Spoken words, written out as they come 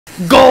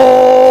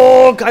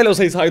Go! Kylo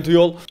says hi to you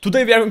all.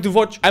 Today we are going to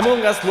watch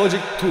Among Us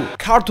Logic 2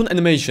 cartoon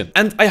animation.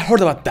 And I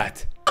heard about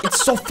that.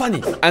 It's so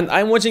funny. And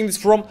I'm watching this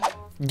from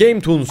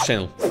toons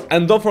channel.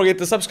 And don't forget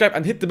to subscribe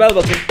and hit the bell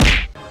button.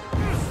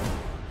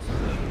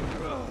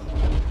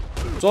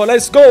 So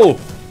let's go.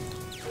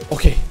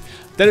 Okay,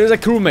 there is a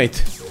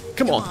crewmate.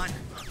 Come on.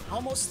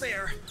 Almost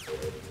there.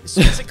 As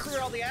soon as I clear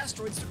all the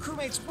asteroids, the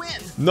crewmates win.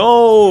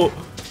 No,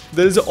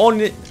 there is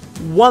only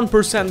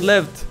 1%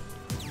 left.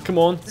 Come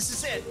on. This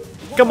is it.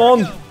 Come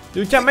on.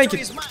 You can make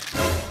it.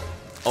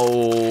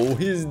 Oh,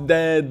 he's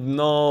dead.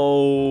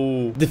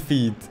 No.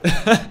 Defeat.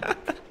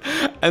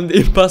 and the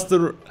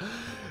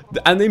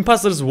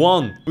imposters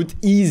won with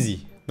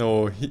easy.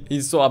 No,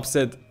 he's so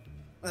upset.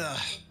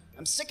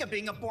 I'm sick of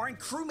being a boring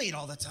crewmate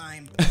all the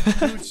time.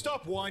 Dude,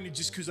 stop whining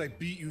just because I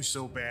beat you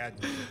so bad.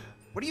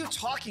 What are you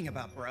talking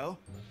about, bro?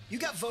 You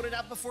got voted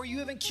out before you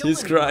even killed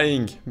He's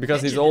crying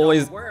because he's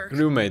always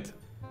crewmate.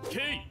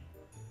 Hey!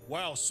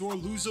 Wow, sore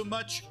loser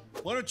much?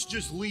 Why don't you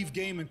just leave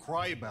game and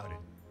cry about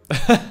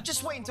it?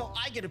 Just wait until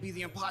I get to be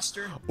the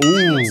imposter.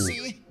 Ooh,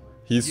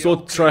 he's so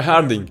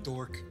tryharding.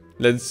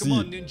 Let's see.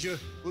 On, Ninja.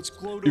 Let's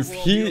gloat if over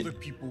all he the other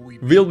people we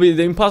will be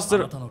the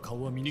imposter,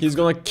 he's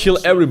gonna kill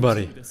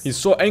everybody. He's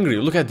so angry.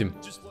 Look at him,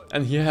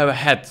 and he have a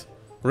hat,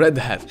 red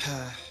hat.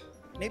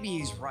 Maybe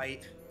he's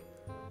right.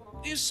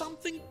 Is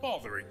something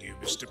bothering you,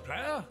 Mr.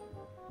 Player?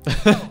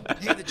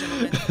 Hey, the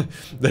gentleman.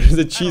 There is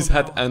a cheese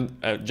hat and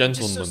a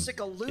gentleman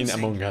in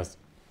Among Us.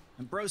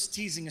 And bro's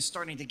teasing is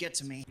starting to get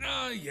to me.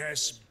 Ah,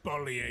 yes,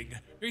 bullying.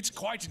 It's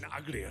quite an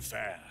ugly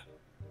affair.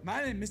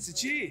 My name is Mr.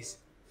 Cheese.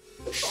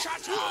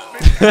 Shut up,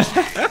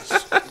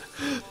 Mr.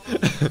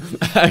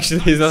 Cheese! Actually,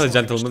 he's not a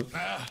gentleman.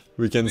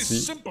 We can This see.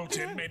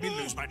 simpleton made me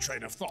lose my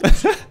train of thought.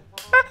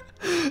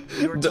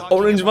 The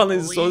orange one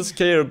is so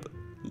scared.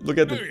 Look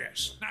at Oh it.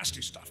 yes,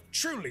 nasty stuff.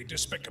 Truly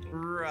despicable.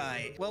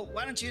 Right. Well,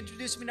 why don't you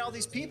introduce me to all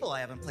these people I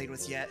haven't played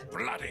with yet?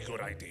 Bloody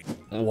good idea.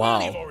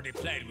 Wow. You've already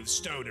played with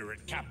Stoner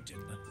and Captain.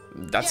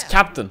 That's Yeah,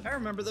 Captain. I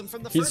remember them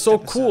from the He's first so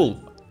episode.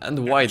 cool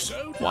and white.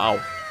 Wow.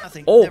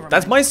 Nothing. Oh, Never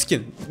that's mind. my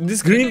skin.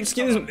 This green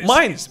skin is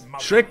mine.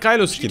 Shrek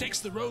Kylo She skin. takes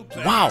the role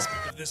play Wow.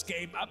 aspect of this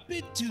game a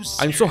bit too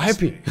I'm so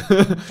happy.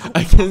 seriously.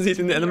 I can see it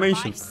in the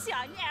animation. My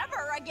son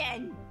ever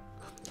again.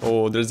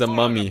 Oh, there's a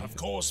mummy. Of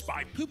course,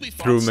 by Poopy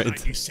Fox Crewmate.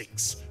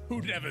 96,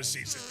 who never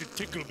ceases to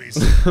tickle me.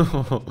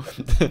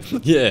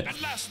 Yeah.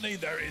 And lastly,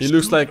 there is He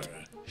looks like.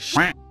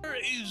 There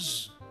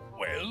is,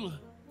 well,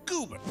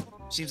 Goober.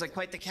 Seems like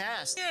quite the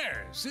cast.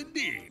 Yes,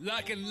 indeed.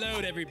 Lock and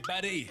load,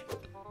 everybody.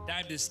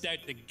 Time to start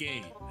the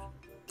game.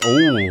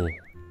 Oh,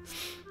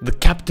 the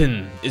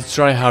captain is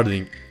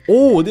tryharding.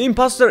 Oh, the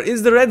imposter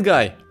is the red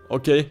guy.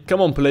 Okay,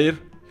 come on, player.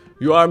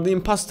 You are the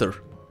imposter.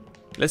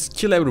 Let's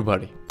kill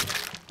everybody.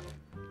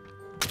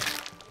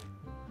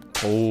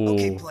 Oh.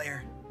 Okay,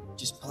 player.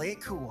 Just play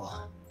it cool.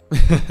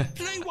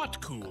 Play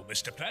what cool,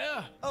 Mr.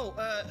 Player? Oh,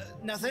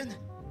 nothing.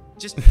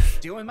 Just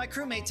doing my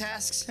crewmate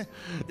tasks.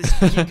 This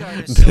key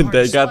card is so hard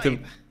They to got swipe.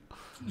 him.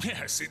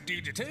 Yes,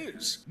 indeed it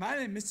is. My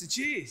name is Mr.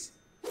 Cheese.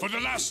 For the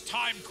last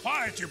time,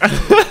 quiet you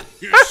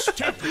you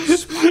stupid,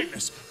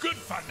 spineless,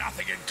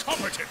 good-for-nothing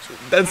incompetent.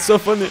 That's so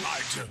funny.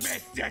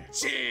 Mr.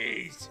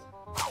 Cheese!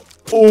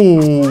 Oh.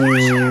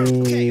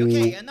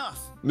 Okay, enough.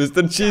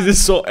 Mr. Cheese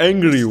is so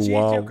angry. Cheese, you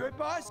Wow. good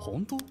boss?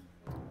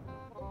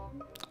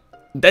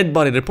 Dead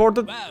body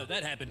reported. Wow,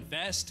 that happened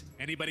fast.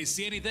 Anybody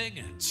see anything?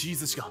 チー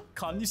ズ氏が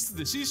管理室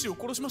でシーシーを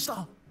殺しまし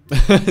た。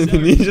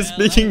 Ninja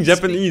speaking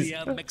Japanese.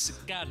 Speak the El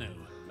Mexicano.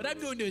 But I'm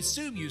going to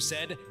assume you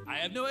said, I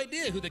have no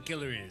idea who the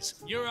killer is.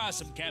 You're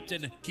awesome,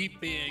 Captain.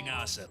 Keep being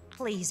awesome.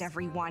 Please,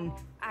 everyone.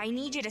 I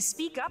need you to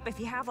speak up if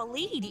you have a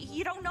lead.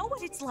 You don't know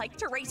what it's like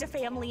to raise a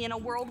family in a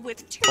world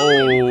with two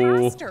Oh,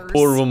 imposters.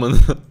 poor woman.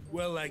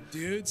 Well, like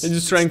dudes. He's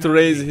just trying to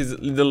raise his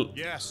little.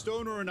 Yeah,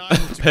 Stoner and I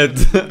were Pet.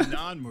 together doing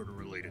non-murder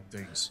related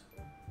things.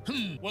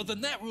 Well,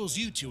 then that rules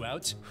you two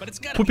out. But it's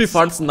gotta Poopy be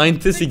Farts someone.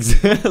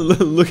 96.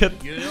 Look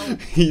at You know,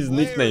 his players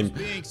nickname.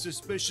 being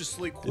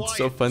suspiciously quiet. It's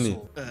so funny.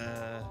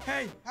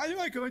 Hey, how do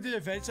I go into the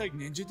vents like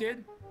Ninja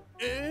did?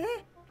 Eh?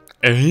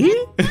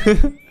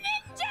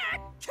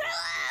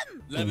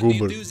 Loving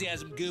Goober. the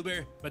enthusiasm,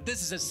 Goober. But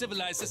this is a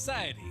civilized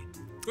society.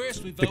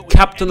 First we vote with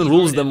captain any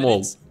rules hard them all.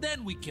 evidence,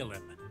 Then we kill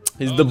him.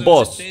 He's All the those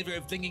boss. In favor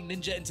of flinging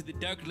Ninja into the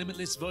dark,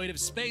 limitless void of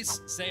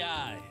space, say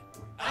aye.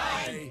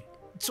 Aye.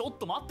 ちょっ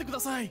と待ってくだ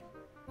さい。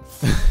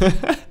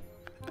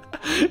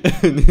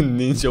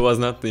 Ninja was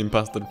not the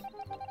imposter.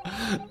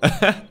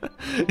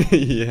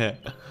 Yeah.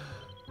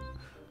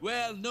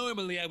 Well,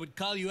 normally I would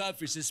call you out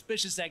for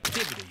suspicious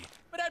activity,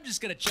 but I'm just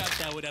gonna chalk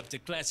that one up to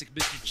classic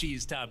Mr.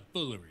 Cheese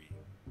tomfoolery.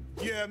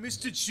 Yeah,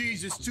 Mr.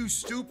 Cheese is too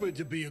stupid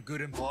to be a good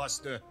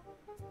imposter.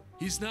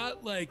 He's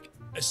not like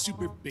a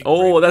super big.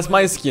 Oh, brain that's boy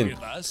my like the skin. three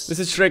of us. This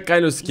is Shrek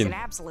Kylo He's skin. an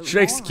absolute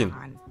Shrek skin.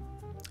 moron.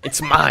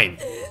 It's mine.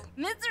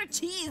 Mr.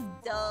 Cheese,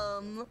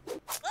 dumb.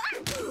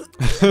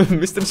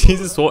 Mr.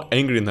 Cheese is so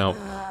angry now.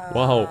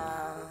 Wow.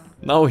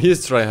 Now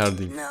he's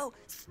tryharding. No,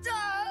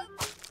 stop.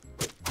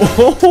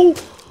 Oh!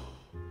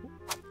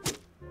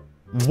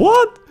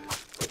 What?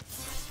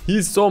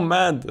 He's so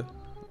mad.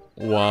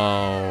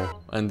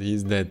 Wow. And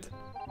he's dead.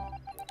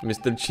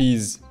 Mr.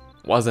 Cheese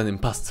was an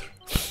imposter.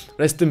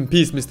 Rest in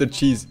peace, Mr.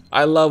 Cheese.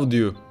 I loved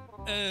you.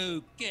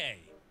 Okay.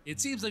 It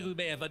seems like we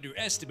may have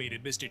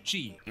underestimated Mr.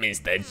 Cheese.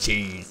 Mr.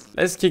 Cheese.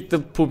 Let's kick the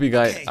poopy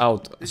guy Okay,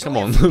 out. there's Come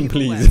only on, a few people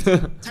please.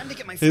 left. Time to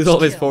get my He's first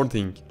always kill.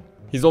 farting.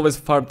 He's always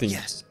farting.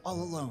 Yes, all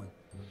alone.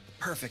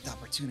 Perfect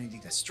opportunity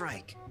to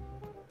strike.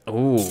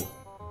 Oh.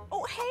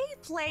 Oh, hey,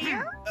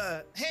 player.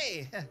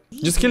 Hey.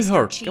 Just kill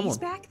her. Cheese Come on.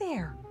 back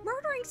there.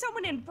 Murdering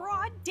someone in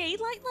broad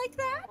daylight like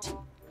that?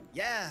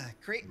 Yeah,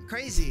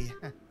 crazy.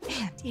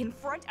 And in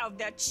front of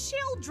the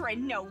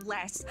children, no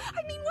less.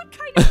 I mean, what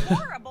kind of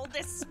horrible,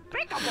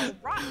 despicable,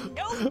 rotten,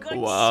 no good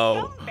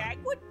Wow.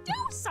 scumbag would do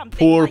something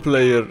Poor like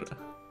player. that?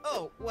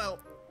 Oh, well,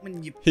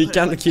 when you He put it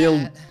can't like kill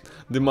that-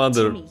 the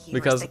mother Timmy here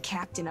because is the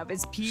captain of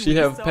his pew. she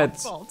have so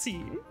pets. faulty.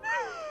 You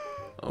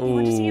oh,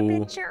 want to see a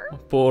picture?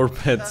 poor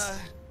pets.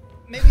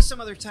 Maybe some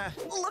other time.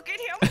 Look at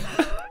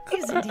him.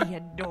 Isn't he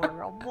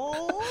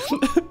adorable?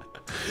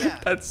 Yeah,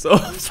 That's so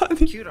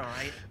funny. cute, all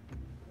right.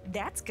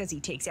 That's because he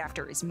takes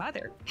after his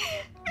mother.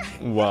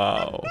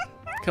 Wow.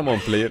 Come on,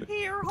 player.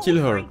 Here, hold Kill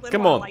her. Franklin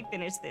Come while on. I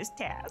finish this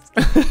task.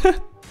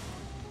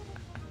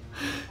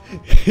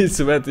 He's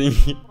sweating.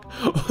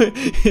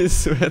 He's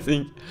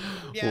sweating.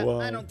 Yeah,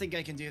 Wow. I don't think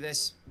I can do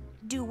this.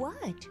 Do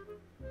what?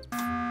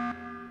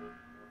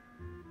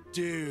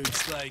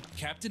 Dudes, like,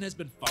 Captain has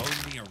been following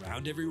me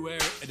around everywhere,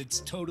 and it's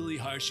totally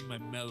harshing my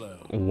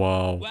mellow.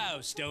 Wow. Wow,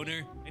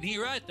 Stoner. And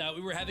here I thought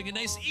we were having a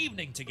nice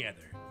evening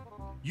together.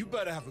 You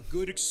better have a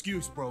good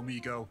excuse, bro,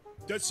 Migo.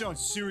 That sounds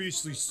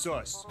seriously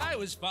sus. I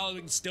was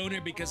following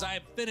Stoner because I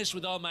am finished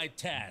with all my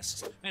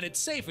tasks, and it's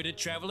safer to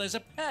travel as a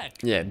pack.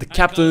 Yeah, the I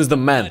captain call is it the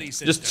man. buddy Just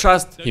system.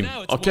 trust So him.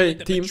 now it's more Okay, like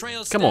the team? betrayal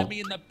Come stabbed on.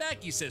 me in the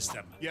backy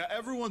system. Yeah,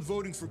 everyone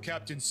voting for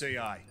Captain say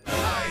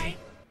aye.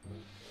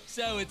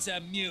 So it's a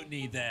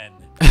mutiny then.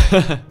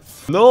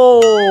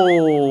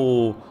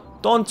 No!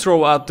 Don't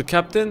throw out the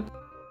captain.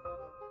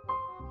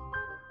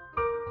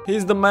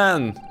 He's the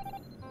man.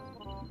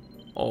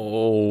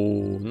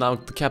 Oh, now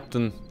the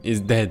captain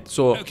is dead.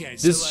 So Okay,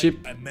 so this like, ship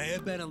I may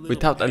have been a little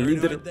without a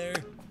paranoid leader there,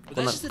 but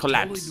gonna that's just a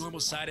collapse. totally normal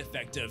side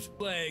effect of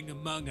playing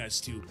Among Us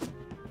 2.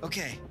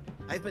 Okay,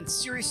 I've been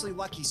seriously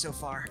lucky so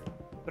far,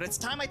 but it's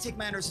time I take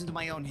matters into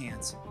my own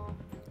hands.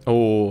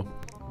 Oh,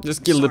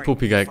 just kill the Sorry,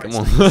 poopy guy. Farts Come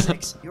on.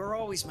 96, you're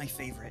always my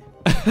favorite.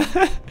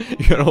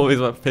 You're always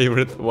my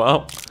favorite.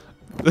 Wow.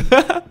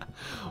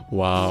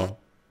 Wow.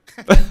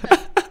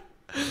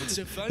 What's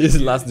so funny?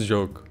 His last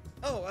joke.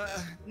 Oh,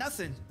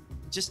 nothing.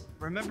 Just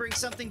remembering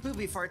something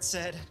Poopy Fart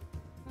said.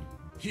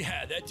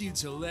 Yeah, that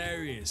dude's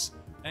hilarious.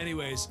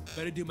 Anyways,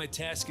 better do my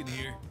task in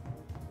here.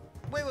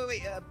 Wait,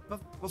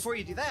 before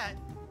you do that,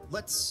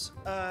 let's,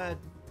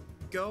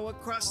 go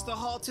across the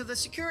hall to the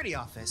security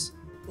office.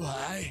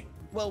 Why?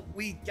 Well,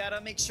 we gotta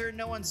make sure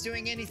no one's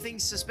doing anything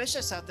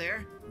suspicious out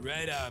there.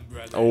 Right on,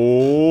 brother.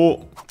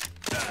 Oh.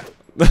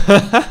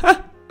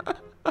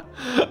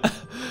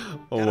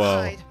 Oh Gotta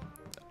wow. hide.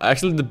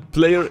 Actually, the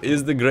player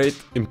is the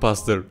great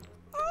imposter.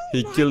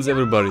 He kills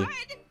everybody.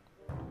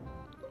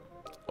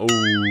 Oh.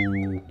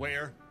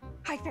 Where?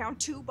 I found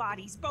 2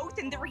 bodies, both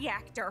in the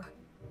reactor.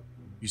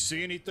 You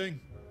see anything?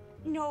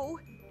 No,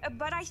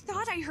 but I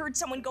thought I heard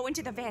someone go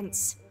into the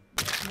vents.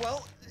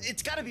 Well,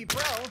 it's gotta be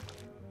Bro.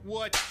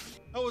 What?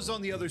 I was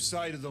on the other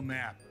side of the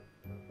map.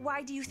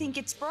 Why do you think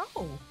it's Bro?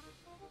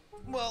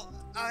 Well,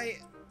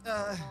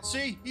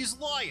 See, he's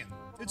lying.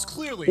 It's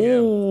clearly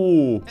him.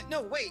 Oh.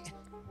 no, wait.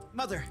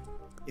 Mother,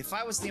 if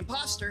I was the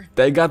imposter,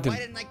 They got why him.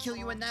 didn't I kill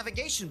you in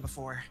navigation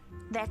before?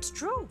 That's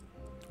true.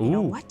 You know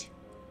Ooh. what?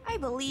 I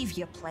believe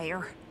you,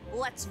 player.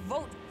 Let's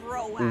vote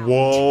Bro out.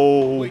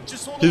 Whoa. Wait,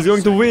 just hold He's on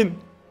a going to second.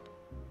 win.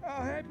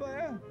 Oh, hey,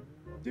 player.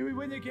 Did we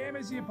win the game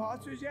as the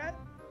imposters yet?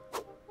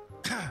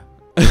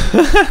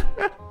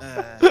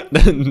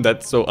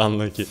 That's so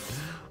unlucky.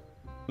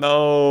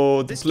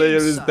 No, the This player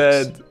game is sucks.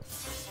 dead.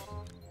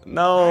 My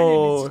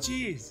No. name is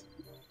Cheese.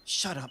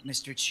 Shut up,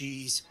 Mr.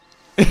 Cheese.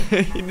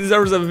 He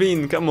deserves a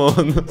win, come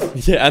on.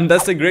 Yeah, and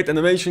that's a great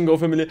animation, Go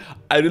family.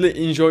 I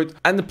really enjoyed.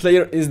 And the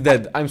player is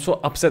dead. I'm so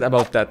upset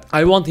about that.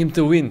 I want him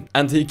to win,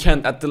 and he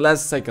can't at the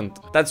last second.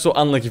 That's so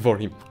unlucky for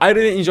him. I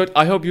really enjoyed.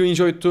 I hope you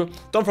enjoyed too.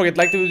 Don't forget,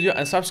 like the video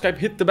and subscribe.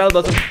 Hit the bell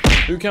button.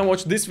 You can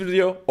watch this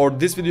video or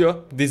this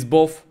video. These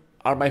both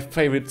are my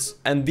favorites,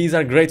 and these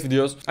are great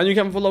videos. And you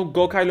can follow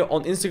Go Kylo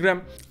on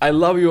Instagram. I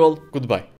love you all. Goodbye.